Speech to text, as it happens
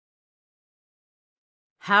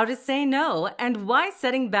How to say no and why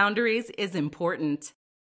setting boundaries is important.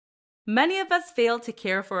 Many of us fail to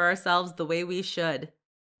care for ourselves the way we should.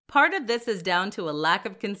 Part of this is down to a lack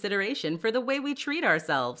of consideration for the way we treat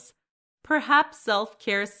ourselves. Perhaps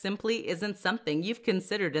self-care simply isn't something you've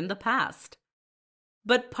considered in the past.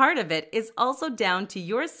 But part of it is also down to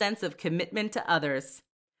your sense of commitment to others.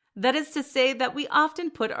 That is to say that we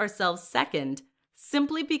often put ourselves second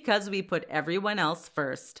simply because we put everyone else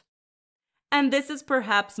first. And this is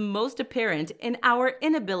perhaps most apparent in our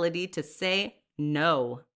inability to say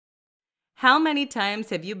no. How many times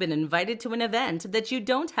have you been invited to an event that you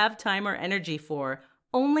don't have time or energy for,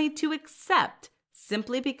 only to accept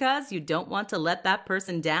simply because you don't want to let that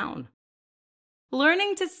person down?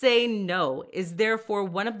 Learning to say no is therefore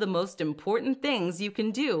one of the most important things you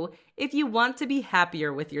can do if you want to be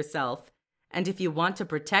happier with yourself and if you want to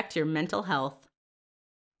protect your mental health.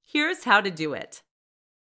 Here's how to do it.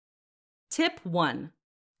 Tip 1.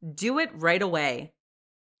 Do it right away.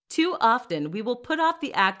 Too often, we will put off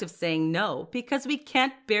the act of saying no because we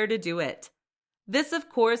can't bear to do it. This, of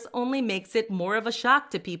course, only makes it more of a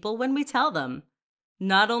shock to people when we tell them.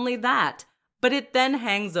 Not only that, but it then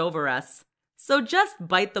hangs over us. So just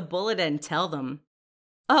bite the bullet and tell them.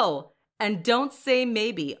 Oh, and don't say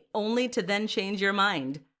maybe only to then change your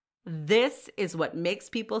mind. This is what makes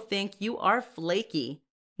people think you are flaky,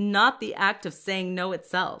 not the act of saying no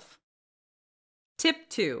itself. Tip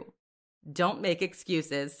 2. Don't make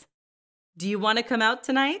excuses. Do you want to come out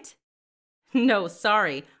tonight? No,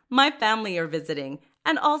 sorry. My family are visiting,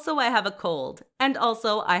 and also I have a cold, and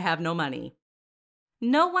also I have no money.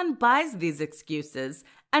 No one buys these excuses,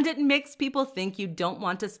 and it makes people think you don't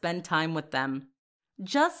want to spend time with them.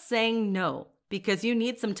 Just saying no because you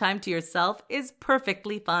need some time to yourself is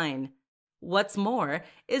perfectly fine. What's more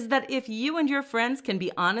is that if you and your friends can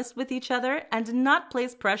be honest with each other and not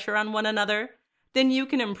place pressure on one another, then you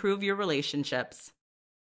can improve your relationships.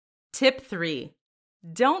 Tip 3.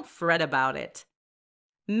 Don't fret about it.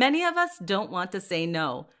 Many of us don't want to say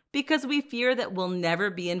no because we fear that we'll never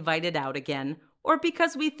be invited out again or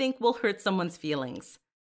because we think we'll hurt someone's feelings.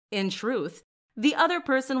 In truth, the other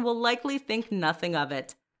person will likely think nothing of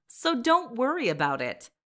it, so don't worry about it.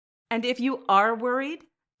 And if you are worried,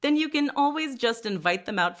 then you can always just invite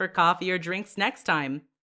them out for coffee or drinks next time.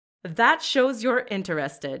 That shows you're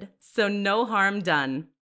interested, so no harm done.